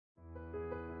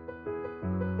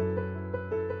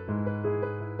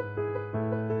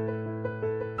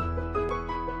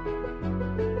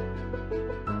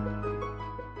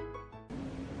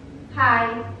Hi,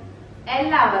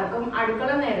 എല്ലാവർക്കും അടുക്കള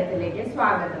നേരത്തിലേക്ക്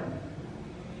സ്വാഗതം.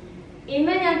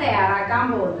 ഇന്ന് ഞാൻ തയ്യാറാക്കാൻ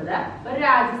പോകുന്നത് ഒരു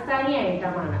രാജസ്ഥാനി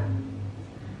ഐറ്റമാണ്.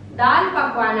 ദാൽ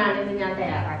പക്വാനാണ് ഇന്ന് ഞാൻ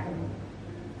തയ്യാറാക്കുന്നത്.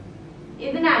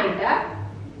 ഇതിനായിട്ട്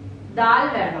ദാൽ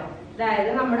വേണം,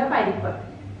 അതായത് നമ്മുടെ പരിപ്പ്.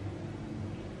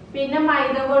 പിന്നെ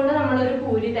മൈദ കൊണ്ട് നമ്മളൊരു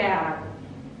പൂരി തയ്യാറാക്കും.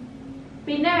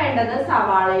 പിന്നെ വേണ്ടത്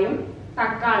സവാളയും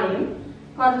തക്കാളിയും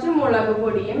കുറച്ച് മുളക്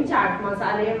പൊടിയും ചാട്ട്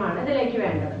മസാലയുമാണ് ഇതിലേക്ക്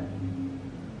വേണ്ടത്.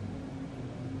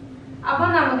 അപ്പൊ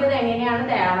നമുക്കിത് എങ്ങനെയാണ്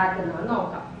തയ്യാറാക്കുന്നത്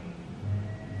നോക്കാം.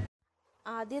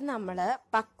 ആദ്യം നമ്മൾ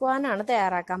പക്വാനാണ്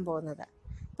തയ്യാറാക്കാൻ പോകുന്നത്.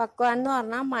 പക്വാൻ എന്ന്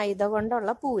പറഞ്ഞാൽ മൈദ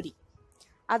കൊണ്ടുള്ള പൂരി.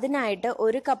 അതിനായിട്ട്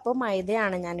 1 കപ്പ്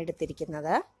മൈദയാണ് ഞാൻ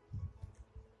എടുത്തിരിക്കുന്നത്.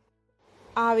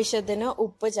 ആവശ്യത്തിന്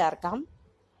ഉപ്പ് ചേർക്കാം.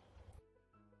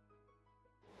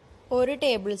 1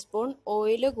 ടേബിൾ സ്പൂൺ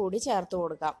ഓയിൽ കൂടി ചേർത്ത്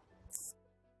കൊടുക്കാം.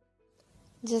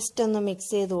 ജസ്റ്റ് ഒന്ന്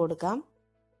മിക്സ് ചെയ്ത് കൊടുക്കാം.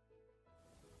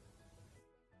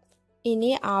 ഇനി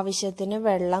ആവശ്യത്തിന്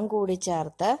വെള്ളം കൂടി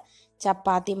ചേർത്ത്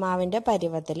ചപ്പാത്തി മാവിന്റെ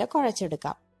പരുവത്തിൽ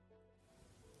കുഴച്ചെടുക്കാം.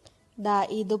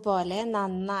 ഇതുപോലെ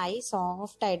നന്നായി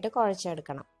സോഫ്റ്റ് ആയിട്ട്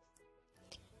കുഴച്ചെടുക്കണം.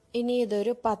 ഇനി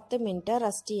ഇതൊരു 10 മിനിറ്റ്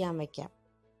റെസ്റ്റ് ചെയ്യാൻ വെക്കാം.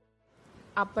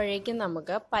 അപ്പോഴേക്കും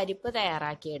നമുക്ക് പരിപ്പ്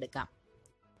തയ്യാറാക്കിയെടുക്കാം.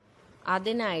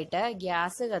 അതിനായിട്ട്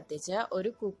ഗ്യാസ് കത്തിച്ച്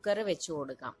ഒരു കുക്കർ വെച്ച്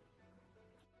കൊടുക്കാം.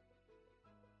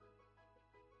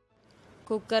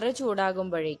 കുക്കർ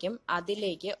ചൂടാകുമ്പോഴേക്കും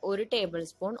അതിലേക്ക് 1 ടേബിൾ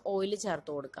സ്പൂൺ ഓയിൽ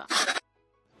ചേർത്ത് കൊടുക്കാം.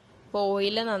 ഇപ്പോൾ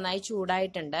ഓയിൽ നന്നായി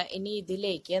ചൂടായിട്ടുണ്ട്. ഇനി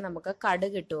ഇതിലേക്ക് നമുക്ക്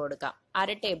കടുക് ഇട്ട് കൊടുക്കാം.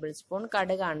 1/2 ടേബിൾ സ്പൂൺ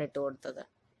കടുകാണ് ഇട്ട് കൊടുത്തത്.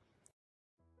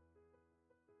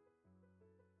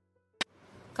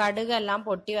 കടുകെല്ലാം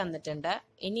പൊട്ടി വന്നിട്ടുണ്ട്.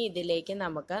 ഇനി ഇതിലേക്ക്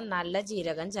നമുക്ക് നല്ല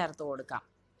ജീരകം ചേർത്ത് കൊടുക്കാം.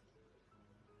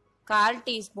 1/4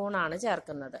 ടീസ്പൂൺ ആണ്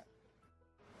ചേർക്കുന്നത്.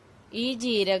 ഈ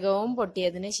ജീരകവും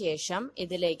പൊട്ടിയതിന് ശേഷം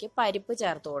ഇതിലേക്ക് പരിപ്പ്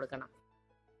ചേർത്ത് കൊടുക്കണം.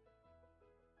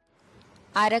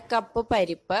 1/2 കപ്പ്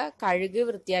പരിപ്പ് കഴുകി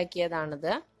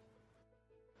വൃത്തിയാക്കിയതാണിത്.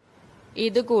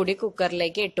 ഇത് കൂടി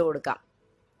കുക്കറിലേക്ക് ഇട്ട് കൊടുക്കാം.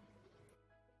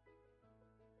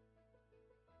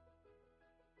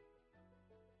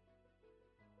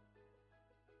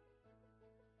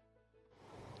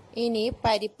 ഇനി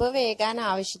പരിപ്പ് വേകാൻ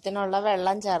ആവശ്യത്തിനുള്ള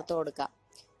വെള്ളം ചേർത്ത് കൊടുക്കാം.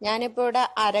 ഞാനിപ്പോൾ ഇവിടെ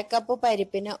 1/2 കപ്പ്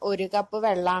പരിപ്പിന് 1 കപ്പ്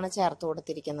വെള്ളമാണ് ചേർത്ത്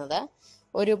കൊടുത്തിരിക്കുന്നത്.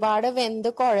 ഒരുപാട് വെന്ത്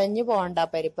കുഴഞ്ഞു പോകണ്ട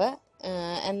പരിപ്പ്,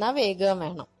 എന്നാൽ വേഗം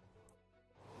വേണം.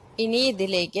 ഇനി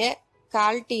ഇതിലേക്ക്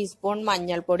 1/4 ടീസ്പൂൺ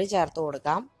മഞ്ഞൾപ്പൊടി ചേർത്ത്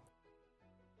കൊടുക്കാം.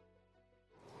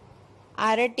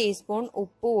 1/2 ടീസ്പൂൺ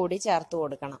ഉപ്പ് കൂടി ചേർത്ത്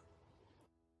കൊടുക്കണം.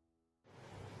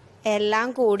 എല്ലാം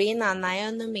കൂടി നന്നായി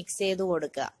ഒന്ന് മിക്സ് ചെയ്ത്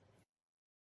കൊടുക്കുക.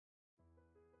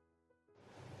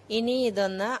 ഇനി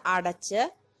ഇതൊന്ന് അടച്ച്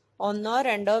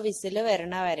 1-2 വിസിൽ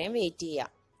വരണ വരെ വെയിറ്റ്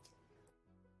ചെയ്യാം.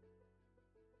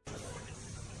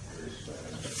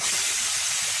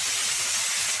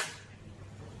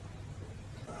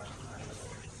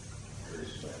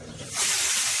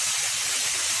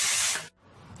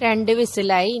 രണ്ട്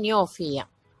വിസിലായി. ഇനി ഓഫ് ചെയ്യാം.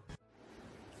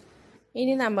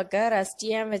 ഇനി നമുക്ക് റെസ്റ്റ്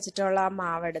ചെയ്യാൻ വെച്ചിട്ടുള്ള ആ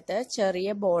മാവെടുത്ത്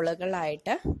ചെറിയ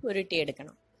ബോളുകളായിട്ട്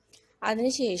ഉരുട്ടിയെടുക്കണം.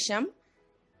 അതിനുശേഷം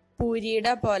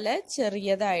പൂരിയുടെ പോലെ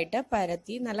ചെറിയതായിട്ട്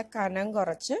പരത്തി നല്ല കനം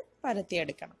കുറച്ച്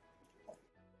പരത്തിയെടുക്കണം.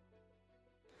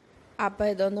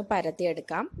 അപ്പോൾ ഇതൊന്ന്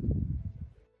പരത്തിയെടുക്കാം.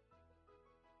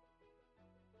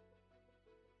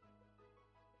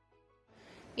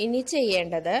 ഇനി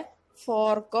ചെയ്യേണ്ടത്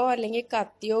ഫോർക്കോ അല്ലെങ്കിൽ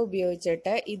കത്തിയോ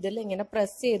ഉപയോഗിച്ചിട്ട് ഇതിൽ ഇങ്ങനെ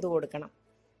പ്രസ് ചെയ്ത് കൊടുക്കണം.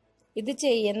 ഇത്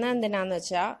ചെയ്യുന്ന എന്തിനാന്ന്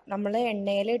വെച്ചാൽ നമ്മൾ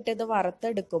എണ്ണയിലിട്ട് ഇത്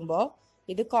വറുത്തെടുക്കുമ്പോൾ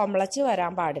ഇത് കൊമളച്ച്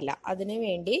വരാൻ പാടില്ല. അതിനു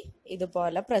വേണ്ടി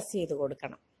ഇതുപോലെ പ്രസ് ചെയ്ത്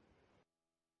കൊടുക്കണം.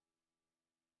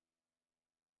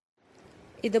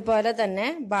 ഇതുപോലെ തന്നെ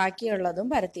ബാക്കിയുള്ളതും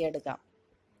പരത്തിയെടുക്കാം.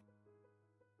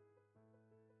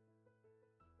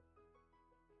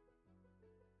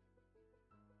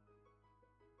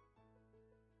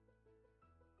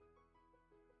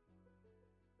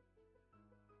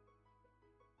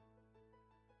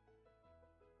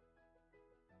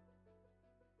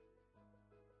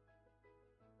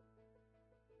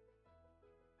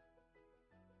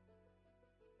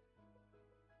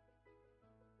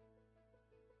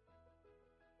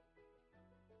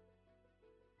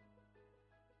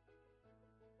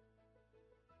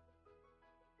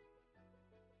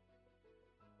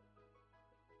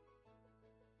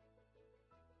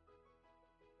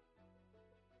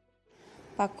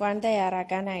 പക്വാൻ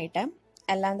തയ്യാറാക്കാനായിട്ട്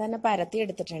എല്ലാം തന്നെ പരത്തി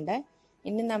എടുത്തിട്ടുണ്ട്.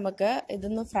 ഇനി നമുക്ക്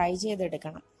ഇതൊന്ന് ഫ്രൈ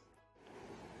ചെയ്തെടുക്കണം.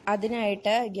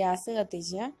 അതിനായിട്ട് ഗ്യാസ്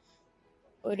കത്തിച്ച്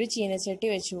ഒരു ചീനച്ചട്ടി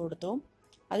വെച്ച് കൊടുത്തു.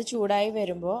 അത് ചൂടായി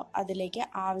വരുമ്പോൾ അതിലേക്ക്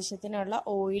ആവശ്യത്തിനുള്ള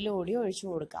ഓയിൽ കൂടി ഒഴിച്ചു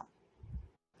കൊടുക്കാം.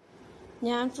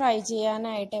 ഞാൻ ഫ്രൈ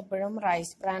ചെയ്യാനായിട്ട് എപ്പോഴും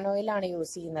റൈസ് ബ്രാൻ ഓയിലാണ്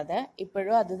യൂസ് ചെയ്യുന്നത്.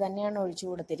 ഇപ്പോഴും അത് തന്നെയാണ് ഒഴിച്ചു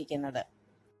കൊടുത്തിരിക്കുന്നത്.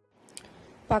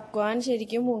 പക്വാൻ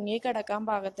ശരിക്കും മുങ്ങി കിടക്കാൻ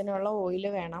പാകത്തിനുള്ള ഓയിൽ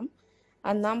വേണം.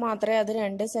 എന്നാൽ മാത്രമേ അത്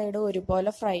രണ്ട് സൈഡും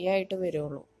ഒരുപോലെ ഫ്രൈ ആയിട്ട്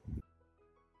വരുള്ളൂ.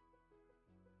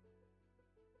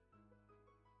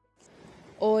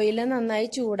 ഓയിൽ നന്നായി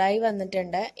ചൂടായി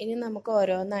വന്നിട്ടുണ്ട്. ഇനി നമുക്ക്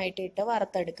ഓരോന്നായിട്ട് ഇട്ട്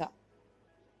വറുത്തെടുക്കാം.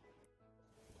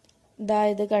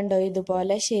 ഇത് കണ്ടോ,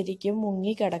 ഇതുപോലെ ശരിക്കും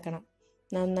മുങ്ങി കിടക്കണം.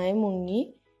 നന്നായി മുങ്ങി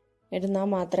ഇരുന്നാൽ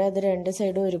മാത്രമേ അത് രണ്ട്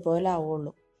സൈഡും ഒരുപോലെ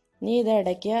ആവുള്ളൂ. ഇനി ഇത്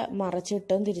ഇടയ്ക്ക്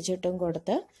മറച്ചിട്ടും തിരിച്ചിട്ടും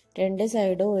കൊടുത്ത് രണ്ട്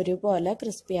സൈഡും ഒരുപോലെ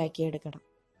ക്രിസ്പി ആക്കി എടുക്കണം.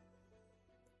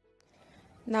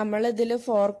 നമ്മളിതിൽ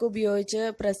ഫോർക്ക് ഉപയോഗിച്ച്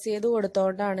പ്രസ് ചെയ്ത്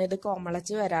കൊടുത്തോണ്ടാണ് ഇത്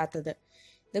കോമളച്ച് വരാത്തത്.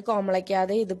 ഇത്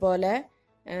കോമളയ്ക്കാതെ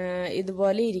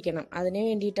ഇതുപോലെ ഇരിക്കണം. അതിന്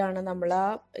വേണ്ടിയിട്ടാണ് നമ്മൾ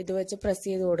ഇത് വെച്ച് പ്രസ്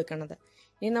ചെയ്ത് കൊടുക്കുന്നത്.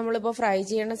 ഇനി നമ്മളിപ്പോൾ ഫ്രൈ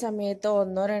ചെയ്യണ സമയത്ത്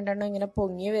ഒന്നോ രണ്ടെണ്ണോ ഇങ്ങനെ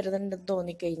പൊങ്ങി വരുന്നുണ്ടെന്ന്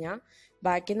തോന്നിക്കഴിഞ്ഞാൽ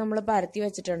ബാക്കി നമ്മൾ പരത്തി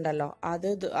വെച്ചിട്ടുണ്ടല്ലോ, അത്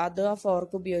ആ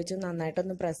ഫോർക്ക് ഉപയോഗിച്ച്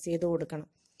നന്നായിട്ടൊന്ന് പ്രസ് ചെയ്ത് കൊടുക്കണം.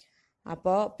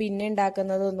 അപ്പോൾ പിന്നെ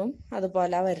ഉണ്ടാക്കുന്നതൊന്നും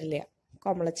അതുപോലെ വരില്ല,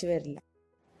 കൊമളച്ച് വരില്ല.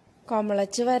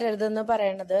 കൊമളച്ച് വരരുതെന്ന്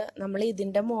പറയണത് നമ്മൾ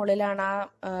ഇതിൻ്റെ മുകളിലാണ്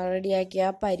റെഡിയാക്കിയ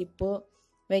പരിപ്പ്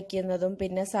വെക്കുന്നതും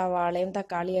പിന്നെ സവാളയും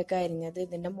തക്കാളിയൊക്കെ അരിഞ്ഞത്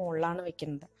ഇതിൻ്റെ മുകളിലാണ്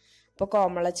വെക്കുന്നത്. അപ്പോൾ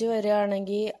കൊമളച്ച്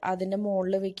വരികയാണെങ്കിൽ അതിൻ്റെ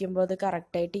മുകളിൽ വെക്കുമ്പോൾ അത്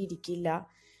കറക്റ്റായിട്ട് ഇരിക്കില്ല.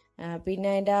 പിന്നെ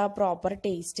അതിൻ്റെ ആ പ്രോപ്പർ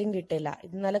ടേസ്റ്റും കിട്ടില്ല.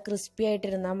 ഇത് നല്ല ക്രിസ്പി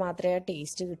ആയിട്ടിരുന്നാൽ മാത്രമേ ആ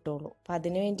ടേസ്റ്റ് കിട്ടുള്ളൂ. അപ്പം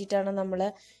അതിന് വേണ്ടിയിട്ടാണ് നമ്മൾ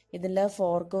ഇതിൽ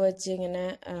ഫോർക്ക് വെച്ച് ഇങ്ങനെ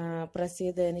പ്രസ്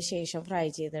ചെയ്തതിന് ശേഷം ഫ്രൈ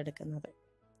ചെയ്തെടുക്കുന്നത്.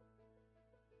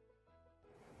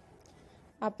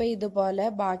 അപ്പം ഇതുപോലെ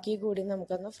ബാക്കി കൂടി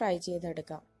നമുക്കൊന്ന് ഫ്രൈ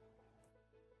ചെയ്തെടുക്കാം.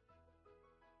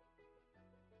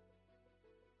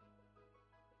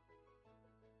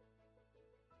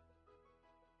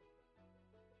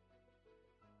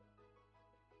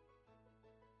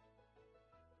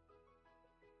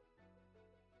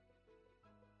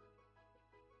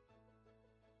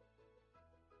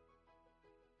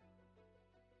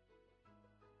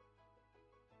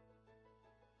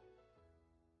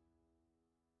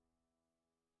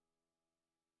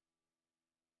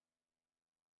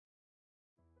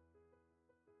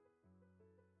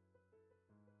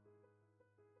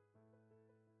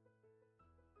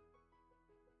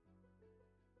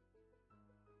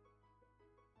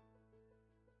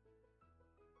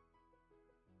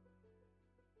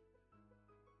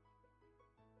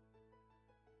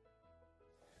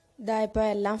 ഇപ്പോൾ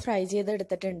എല്ലാം ഫ്രൈ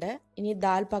ചെയ്തെടുത്തിട്ടുണ്ട്. ഇനി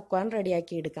ദാൽ പക്വാൻ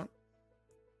റെഡിയാക്കി എടുക്കാം.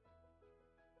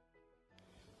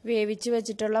 വേവിച്ച്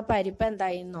വെച്ചിട്ടുള്ള പരിപ്പ്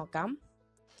എന്തായെന്ന് നോക്കാം.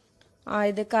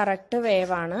 ഇത് കറക്റ്റ്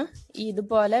വേവാണ്.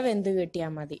 ഇതുപോലെ വെന്ത്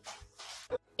കിട്ടിയാൽ മതി.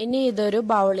 ഇനി ഇതൊരു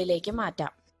ബൗളിലേക്ക്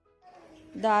മാറ്റാം.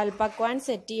 ദാൽ പക്വാൻ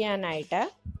സെറ്റ് ചെയ്യാനായിട്ട്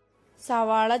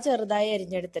സവാള ചെറുതായി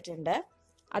അരിഞ്ഞെടുത്തിട്ടുണ്ട്.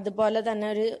 അതുപോലെ തന്നെ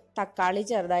ഒരു തക്കാളി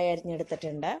ചെറുതായി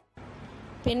അരിഞ്ഞെടുത്തിട്ടുണ്ട്.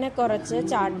 പിന്നെ കുറച്ച്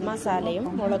ചാട്ട് മസാലയും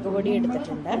മുളക് പൊടി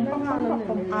എടുത്തിട്ടുണ്ട്.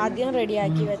 ആദ്യം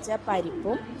റെഡിയാക്കി വെച്ച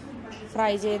പരിപ്പും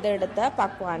ഫ്രൈ ചെയ്തെടുത്ത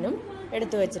പക്വാനും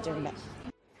എടുത്തു വെച്ചിട്ടുണ്ട്.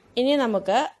 ഇനി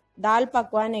നമുക്ക് ദാൽ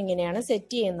പക്വാൻ എങ്ങനെയാണ്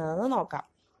സെറ്റ് ചെയ്യുന്നതെന്ന് നോക്കാം.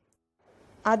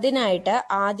 അതിനായിട്ട്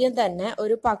ആദ്യം തന്നെ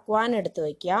ഒരു പക്വാൻ എടുത്തു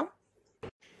വയ്ക്കാം.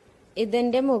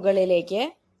 ഇതിൻ്റെ മുകളിലേക്ക്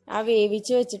ആ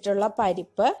വേവിച്ച് വെച്ചിട്ടുള്ള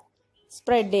പരിപ്പ്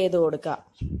സ്പ്രെഡ് ചെയ്ത് കൊടുക്കുക.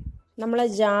 നമ്മൾ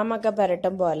ജാമൊക്കെ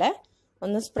പുരട്ടും പോലെ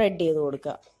ഒന്ന് സ്പ്രെഡ് ചെയ്ത്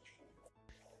കൊടുക്കുക.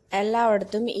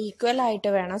 എല്ലായിടത്തും ഈക്വൽ ആയിട്ട്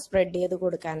വേണം സ്പ്രെഡ് ചെയ്ത്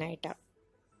കൊടുക്കാനായിട്ട്.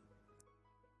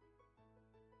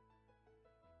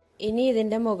 ഇനി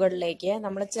ഇതിൻ്റെ മുകളിലേക്ക്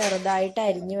നമ്മൾ ചെറുതായിട്ട്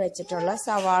അരിഞ്ഞു വെച്ചിട്ടുള്ള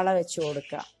സവാള വെച്ച്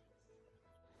കൊടുക്കുക.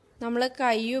 നമ്മൾ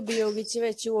കൈ ഉപയോഗിച്ച്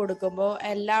വെച്ച് കൊടുക്കുമ്പോൾ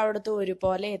എല്ലായിടത്തും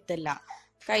ഒരുപോലെ എത്തില്ല.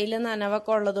 കയ്യിൽ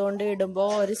നനവൊക്കെ ഉള്ളതുകൊണ്ട്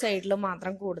ഇടുമ്പോൾ ഒരു സൈഡിൽ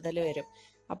മാത്രം കൂടുതൽ വരും.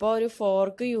 അപ്പോൾ ഒരു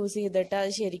ഫോർക്ക് യൂസ് ചെയ്തിട്ട്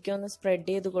അത് ശരിക്കും ഒന്ന് സ്പ്രെഡ്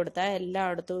ചെയ്ത് കൊടുത്താൽ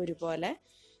എല്ലായിടത്തും ഒരുപോലെ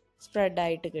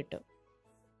സ്പ്രെഡായിട്ട് കിട്ടും.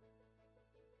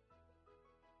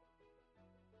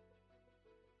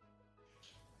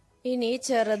 ഇനി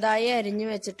ചെറുതായി അരിഞ്ഞു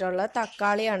വെച്ചിട്ടുള്ള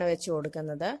തക്കാളിയാണ് വെച്ച്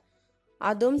കൊടുക്കുന്നത്.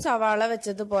 അതും സവാള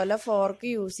വെച്ചതുപോലെ ഫോർക്ക്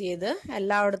യൂസ് ചെയ്ത്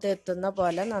എല്ലായിടത്തും എത്തുന്ന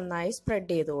പോലെ നന്നായി സ്പ്രെഡ്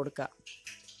ചെയ്ത് കൊടുക്കുക.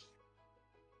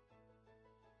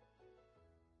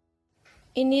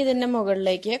 ഇനി ഇതിന്റെ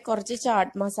മുകളിലേക്ക് കുറച്ച്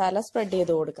ചാട്ട് മസാല സ്പ്രെഡ്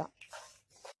ചെയ്ത് കൊടുക്കാം.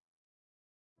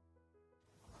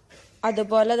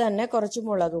 അതുപോലെ തന്നെ കുറച്ച്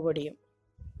മുളക് പൊടിയും.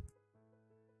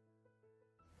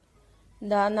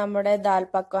 നമ്മുടെ ദാൽ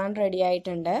പക്വാൻ റെഡി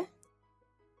ആയിട്ടുണ്ട്.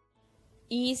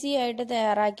 ഈസി ആയിട്ട്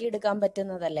തയ്യാറാക്കി എടുക്കാൻ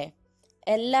പറ്റുന്നതല്ലേ.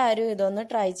 എല്ലാവരും ഇതൊന്ന്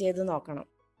ട്രൈ ചെയ്ത് നോക്കണം.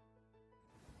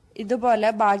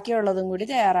 ഇതുപോലെ ബാക്കിയുള്ളതും കൂടി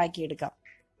തയ്യാറാക്കി എടുക്കാം.